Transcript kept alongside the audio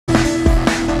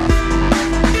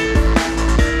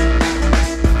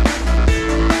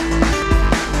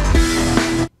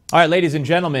All right, ladies and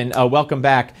gentlemen, welcome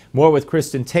back. More with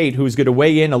Kristen Tate, who's going to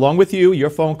weigh in along with you, your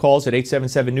phone calls at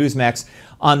 877 Newsmax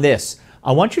on this.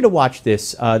 I want you to watch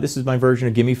this. This is my version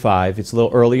of Gimme 5. It's a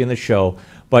little early in the show,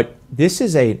 but this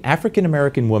is an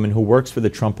African-American woman who works for the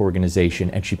Trump organization,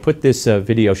 and she put this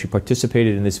video, she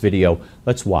participated in this video.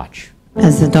 Let's watch.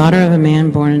 As the daughter of a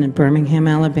man born in Birmingham,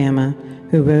 Alabama,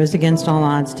 who rose against all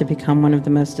odds to become one of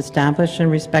the most established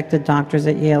and respected doctors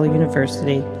at Yale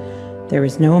University, there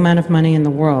is no amount of money in the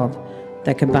world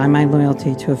that could buy my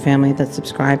loyalty to a family that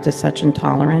subscribed to such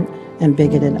intolerant and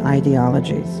bigoted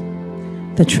ideologies.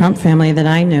 The Trump family that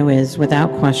I know is, without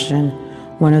question,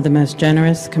 one of the most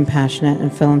generous, compassionate,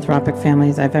 and philanthropic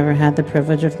families I've ever had the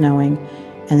privilege of knowing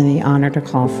and the honor to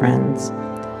call friends.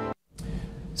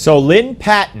 So Lynn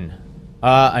Patton,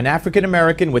 an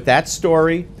African-American with that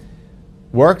story,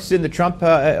 works in the Trump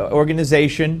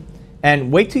organization.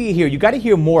 And wait till you hear. You got to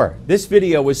hear more. This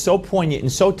video was so poignant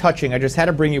and so touching. I just had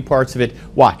to bring you parts of it.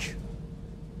 Watch.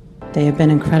 They have been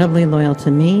incredibly loyal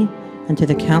to me and to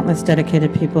the countless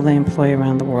dedicated people they employ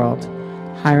around the world,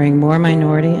 hiring more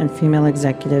minority and female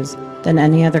executives than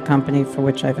any other company for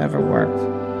which I've ever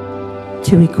worked.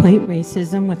 To equate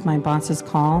racism with my boss's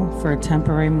call for a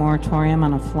temporary moratorium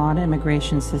on a flawed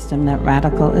immigration system that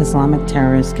radical Islamic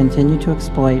terrorists continue to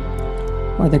exploit,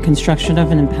 or the construction of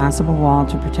an impassable wall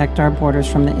to protect our borders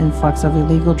from the influx of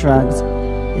illegal drugs,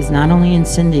 is not only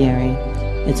incendiary,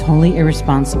 it's wholly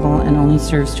irresponsible and only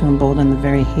serves to embolden the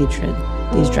very hatred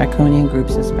these draconian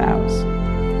groups espouse.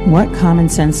 What common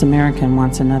sense American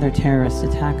wants another terrorist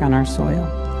attack on our soil,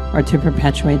 or to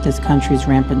perpetuate this country's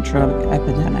rampant drug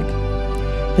epidemic?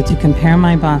 But to compare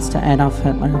my boss to Adolf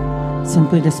Hitler,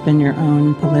 simply to spin your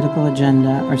own political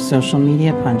agenda or social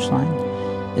media punchline,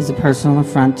 is a personal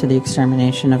affront to the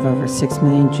extermination of over 6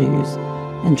 million Jews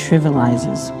and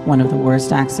trivializes one of the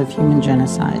worst acts of human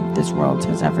genocide this world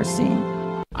has ever seen.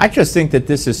 I just think that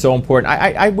this is so important.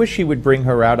 I wish he would bring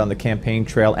her out on the campaign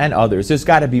trail and others. There's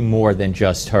got to be more than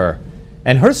just her.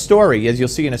 And her story, as you'll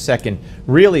see in a second,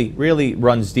 really, really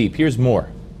runs deep. Here's more.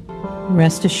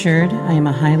 Rest assured, I am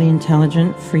a highly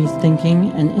intelligent,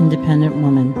 free-thinking, and independent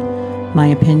woman. My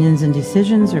opinions and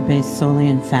decisions are based solely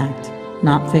in fact,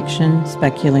 not fiction,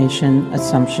 speculation,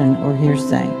 assumption, or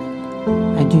hearsay.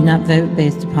 I do not vote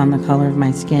based upon the color of my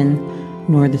skin,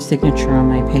 nor the signature on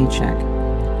my paycheck.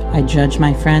 I judge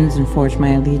my friends and forge my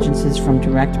allegiances from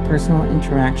direct personal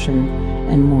interaction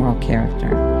and moral character.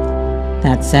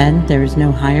 That said, there is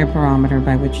no higher barometer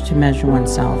by which to measure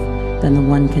oneself than the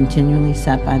one continually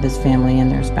set by this family and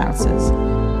their spouses,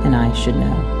 and I should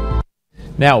know.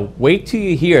 Now, wait till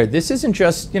you hear. This isn't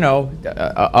just, you know,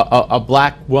 a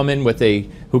black woman with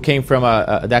who came from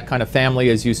that kind of family,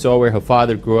 as you saw, where her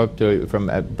father grew up from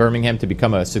Birmingham to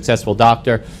become a successful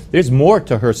doctor. There's more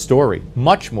to her story,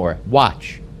 much more.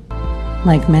 Watch.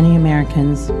 Like many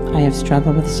Americans, I have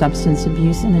struggled with substance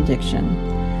abuse and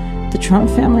addiction. The Trump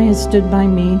family has stood by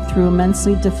me through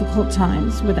immensely difficult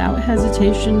times without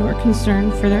hesitation or concern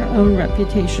for their own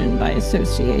reputation by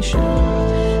association.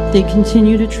 They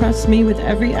continue to trust me with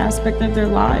every aspect of their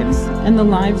lives and the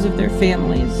lives of their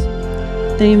families.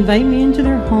 They invite me into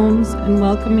their homes and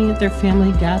welcome me at their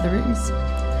family gatherings.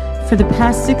 For the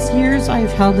past 6 years, I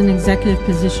have held an executive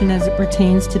position as it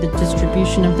pertains to the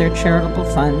distribution of their charitable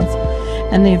funds,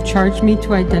 and they have charged me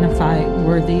to identify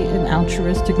worthy and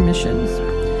altruistic missions.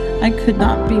 I could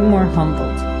not be more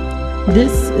humbled.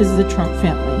 This is the Trump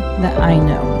family that I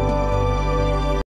know.